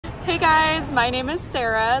Hey guys, my name is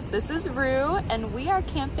Sarah, this is Rue, and we are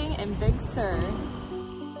camping in Big Sur.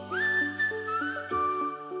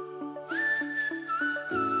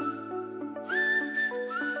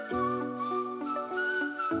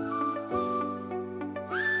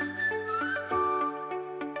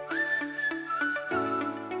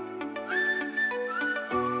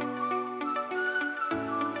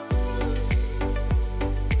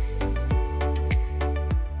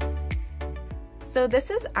 So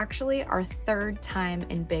this is actually our third time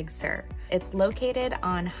in Big Sur. It's located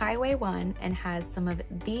on Highway 1 and has some of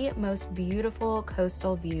the most beautiful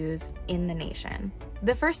coastal views in the nation.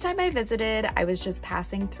 The first time I visited, I was just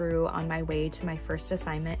passing through on my way to my first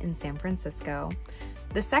assignment in San Francisco.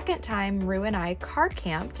 The second time, Rue and I car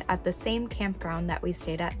camped at the same campground that we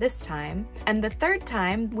stayed at this time. And the third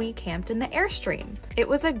time, we camped in the Airstream. It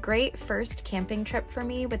was a great first camping trip for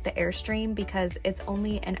me with the Airstream because it's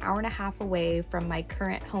only an hour and a half away from my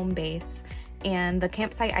current home base, and the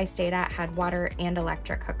campsite I stayed at had water and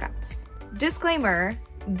electric hookups. Disclaimer,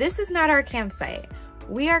 this is not our campsite.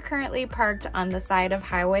 We are currently parked on the side of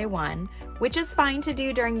Highway 1, which is fine to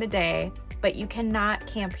do during the day, but you cannot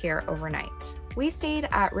camp here overnight. We stayed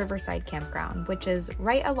at Riverside Campground, which is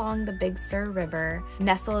right along the Big Sur River,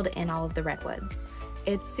 nestled in all of the redwoods.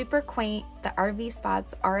 It's super quaint, the RV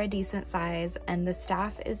spots are a decent size, and the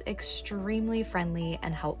staff is extremely friendly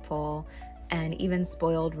and helpful, and even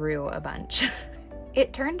spoiled Rue a bunch.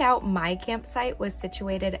 It turned out my campsite was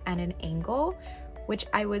situated at an angle, which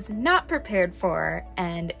I was not prepared for,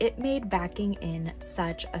 and it made backing in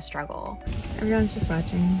such a struggle. Everyone's just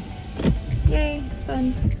watching. Yay,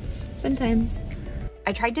 fun times.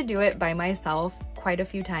 I tried to do it by myself quite a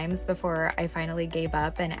few times before I finally gave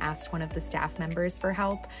up and asked one of the staff members for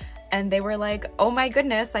help. And they were like, oh my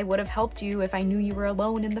goodness, I would have helped you if I knew you were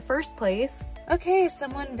alone in the first place. Okay,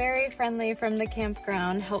 someone very friendly from the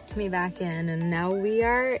campground helped me back in, and now we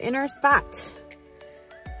are in our spot.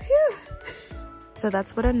 Phew. So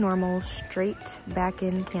that's what a normal straight back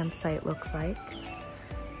in campsite looks like.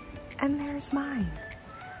 And there's mine.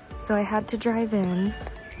 So I had to drive in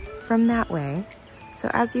from that way. So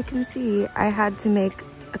as you can see, I had to make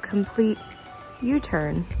a complete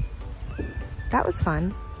U-turn. That was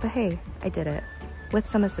fun, but hey, I did it. With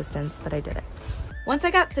some assistance, but I did it. Once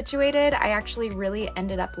I got situated, I actually really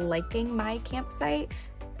ended up liking my campsite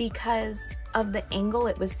because of the angle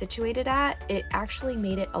it was situated at. It actually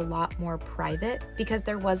made it a lot more private because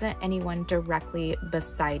there wasn't anyone directly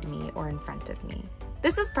beside me or in front of me.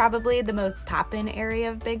 This is probably the most poppin' area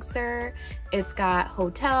of Big Sur. It's got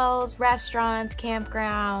hotels, restaurants,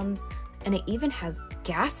 campgrounds, and it even has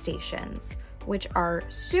gas stations, which are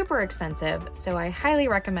super expensive, so I highly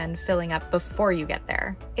recommend filling up before you get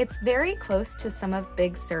there. It's very close to some of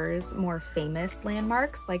Big Sur's more famous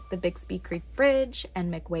landmarks like the Bixby Creek Bridge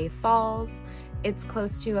and McWay Falls. It's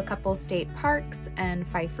close to a couple state parks and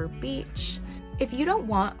Pfeiffer Beach. If you don't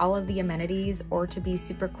want all of the amenities or to be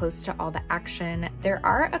super close to all the action, there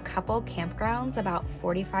are a couple campgrounds about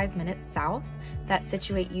 45 minutes south that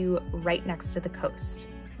situate you right next to the coast.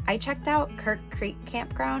 I checked out Kirk Creek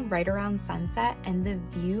Campground right around sunset, and the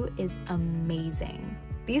view is amazing.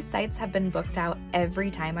 These sites have been booked out every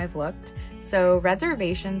time I've looked, so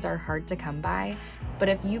reservations are hard to come by, but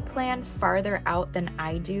if you plan farther out than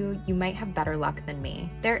I do, you might have better luck than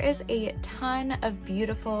me. There is a ton of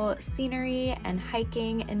beautiful scenery and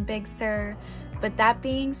hiking in Big Sur, but that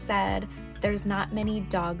being said, there's not many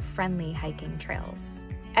dog-friendly hiking trails.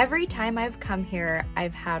 Every time I've come here,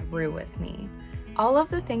 I've had Rue with me. All of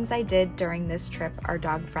the things I did during this trip are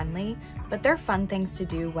dog-friendly, but they're fun things to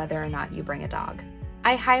do whether or not you bring a dog.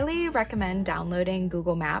 I highly recommend downloading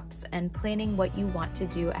Google Maps and planning what you want to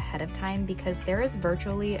do ahead of time because there is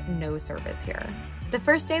virtually no service here. The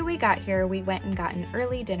first day we got here, we went and got an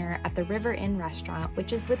early dinner at the River Inn restaurant,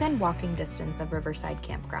 which is within walking distance of Riverside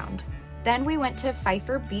Campground. Then we went to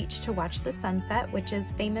Pfeiffer Beach to watch the sunset, which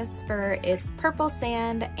is famous for its purple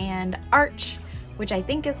sand and arch, which I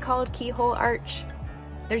think is called Keyhole Arch.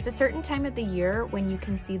 There's a certain time of the year when you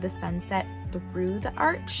can see the sunset through the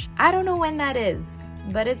arch. I don't know when that is,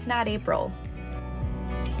 but it's not April.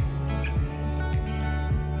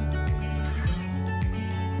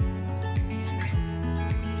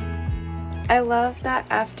 I love that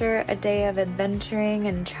after a day of adventuring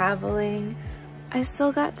and traveling, I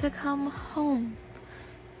still got to come home.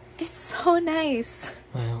 It's so nice.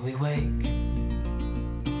 When we wake,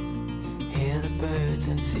 hear the birds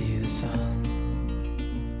and see the sun.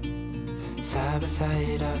 Side by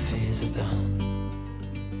side our fears are done.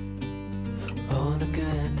 Oh, the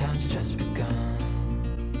good times just begun.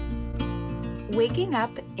 Waking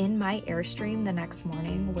up in my Airstream the next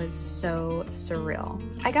morning was so surreal.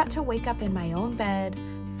 I got to wake up in my own bed,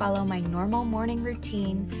 follow my normal morning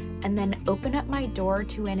routine, and then open up my door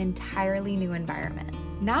to an entirely new environment.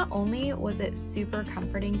 Not only was it super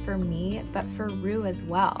comforting for me, but for Rue as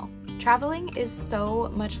well. Traveling is so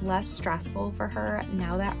much less stressful for her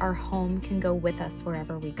now that our home can go with us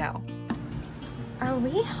wherever we go. Are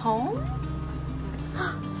we home?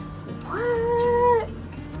 What?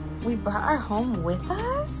 We brought our home with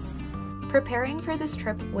us? Preparing for this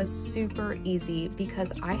trip was super easy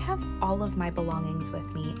because I have all of my belongings with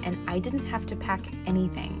me and I didn't have to pack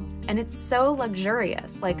anything. And it's so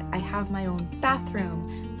luxurious. Like, I have my own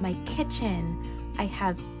bathroom, my kitchen, I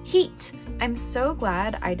have heat. I'm so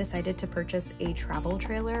glad I decided to purchase a travel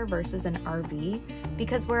trailer versus an RV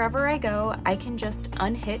because wherever I go, I can just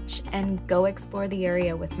unhitch and go explore the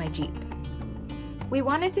area with my Jeep. We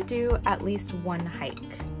wanted to do at least one hike.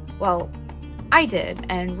 Well, I did,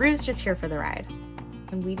 and Rue's just here for the ride.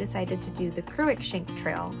 And we decided to do the Cruickshank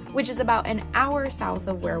Trail, which is about an hour south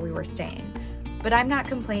of where we were staying. But I'm not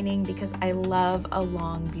complaining because I love a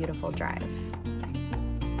long, beautiful drive.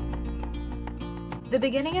 The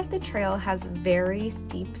beginning of the trail has very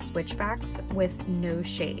steep switchbacks with no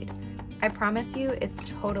shade. I promise you it's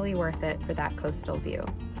totally worth it for that coastal view.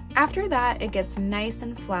 After that, it gets nice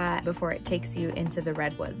and flat before it takes you into the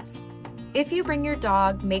redwoods. If you bring your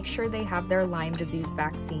dog, make sure they have their Lyme disease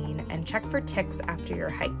vaccine and check for ticks after your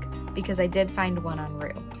hike, because I did find one on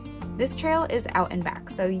Rue. This trail is out and back,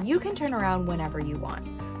 so you can turn around whenever you want.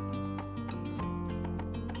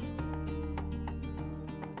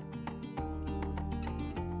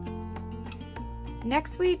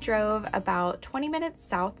 Next, we drove about 20 minutes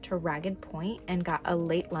south to Ragged Point and got a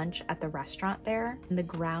late lunch at the restaurant there. And the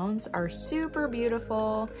grounds are super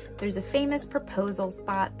beautiful. There's a famous proposal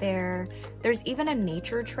spot there. There's even a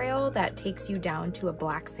nature trail that takes you down to a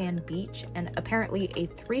black sand beach and apparently a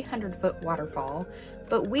 300-foot waterfall.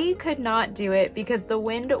 But we could not do it because the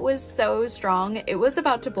wind was so strong, it was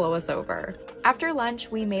about to blow us over. After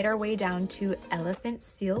lunch, we made our way down to Elephant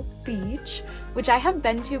Seal Beach, which I have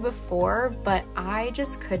been to before, but I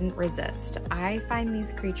just couldn't resist. I find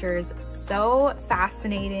these creatures so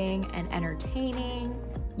fascinating and entertaining.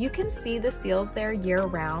 You can see the seals there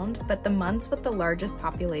year-round, but the months with the largest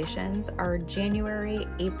populations are January,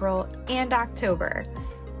 April, and October.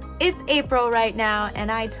 It's April right now,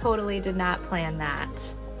 and I totally did not plan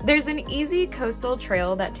that. There's an easy coastal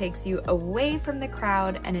trail that takes you away from the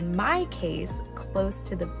crowd, and in my case, close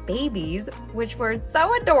to the babies, which were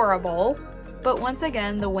so adorable. But once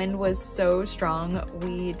again, the wind was so strong,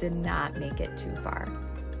 we did not make it too far.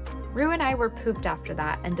 Rue and I were pooped after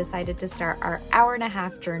that and decided to start our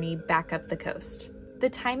hour-and-a-half journey back up the coast. The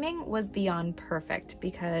timing was beyond perfect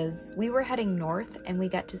because we were heading north and we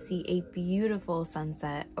got to see a beautiful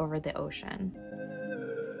sunset over the ocean.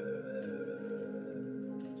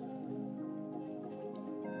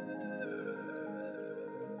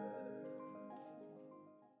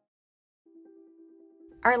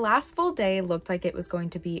 Our last full day looked like it was going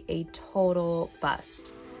to be a total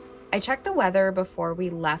bust. I checked the weather before we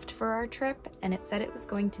left for our trip and it said it was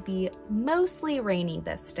going to be mostly rainy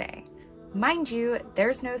this day. Mind you,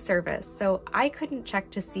 there's no service, so I couldn't check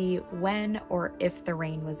to see when or if the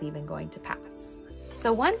rain was even going to pass.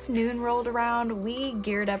 So once noon rolled around, we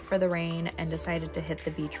geared up for the rain and decided to hit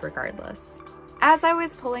the beach regardless. As I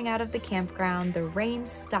was pulling out of the campground, the rain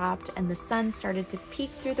stopped and the sun started to peek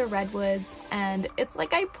through the redwoods, and it's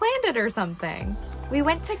like I planned it or something. We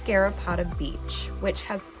went to Garrapata Beach, which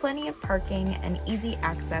has plenty of parking and easy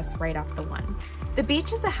access right off the one. The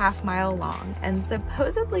beach is a half-mile long and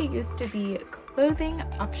supposedly used to be clothing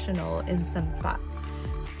optional in some spots,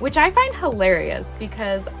 which I find hilarious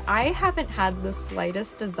because I haven't had the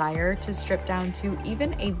slightest desire to strip down to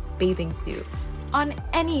even a bathing suit on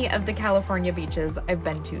any of the California beaches I've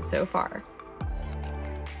been to so far.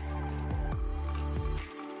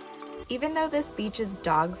 Even though this beach is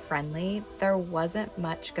dog friendly, there wasn't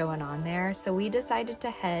much going on there, so we decided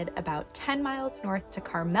to head about 10 miles north to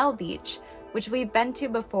Carmel Beach, which we've been to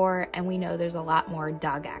before and we know there's a lot more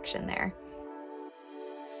dog action there.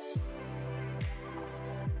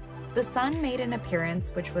 The sun made an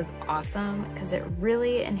appearance, which was awesome because it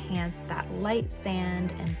really enhanced that light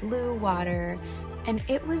sand and blue water, and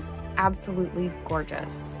it was absolutely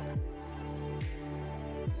gorgeous.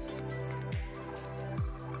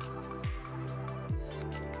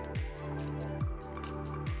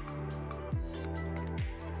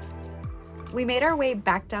 We made our way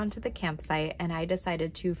back down to the campsite and I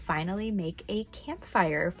decided to finally make a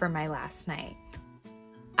campfire for my last night.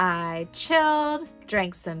 I chilled,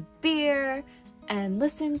 drank some beer, and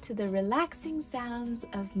listen to the relaxing sounds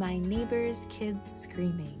of my neighbor's kids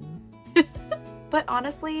screaming. But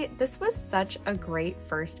honestly, this was such a great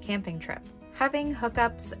first camping trip. Having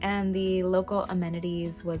hookups and the local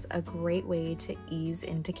amenities was a great way to ease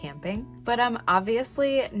into camping, but I'm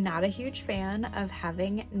obviously not a huge fan of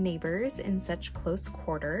having neighbors in such close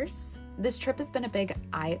quarters. This trip has been a big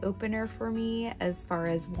eye-opener for me as far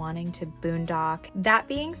as wanting to boondock. That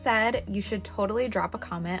being said, you should totally drop a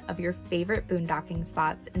comment of your favorite boondocking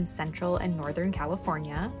spots in Central and Northern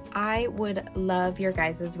California. I would love your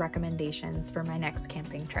guys' recommendations for my next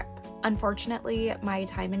camping trip. Unfortunately, my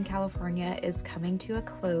time in California is coming to a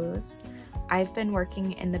close. I've been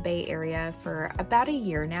working in the Bay Area for about a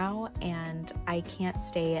year now, and I can't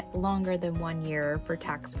stay longer than 1 year for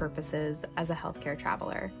tax purposes as a healthcare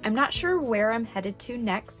traveler. I'm not sure where I'm headed to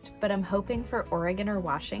next, but I'm hoping for Oregon or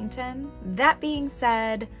Washington. That being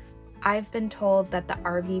said, I've been told that the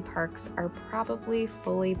RV parks are probably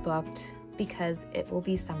fully booked because it will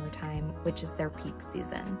be summertime, which is their peak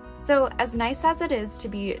season. So as nice as it is to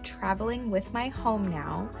be traveling with my home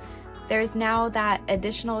now, there's now that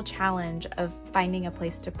additional challenge of finding a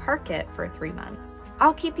place to park it for 3 months.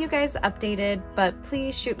 I'll keep you guys updated, but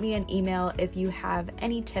please shoot me an email if you have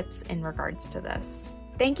any tips in regards to this.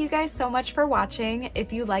 Thank you guys so much for watching.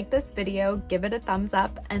 If you like this video, give it a thumbs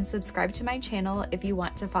up and subscribe to my channel if you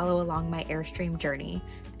want to follow along my Airstream journey.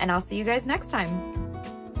 And I'll see you guys next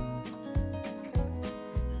time.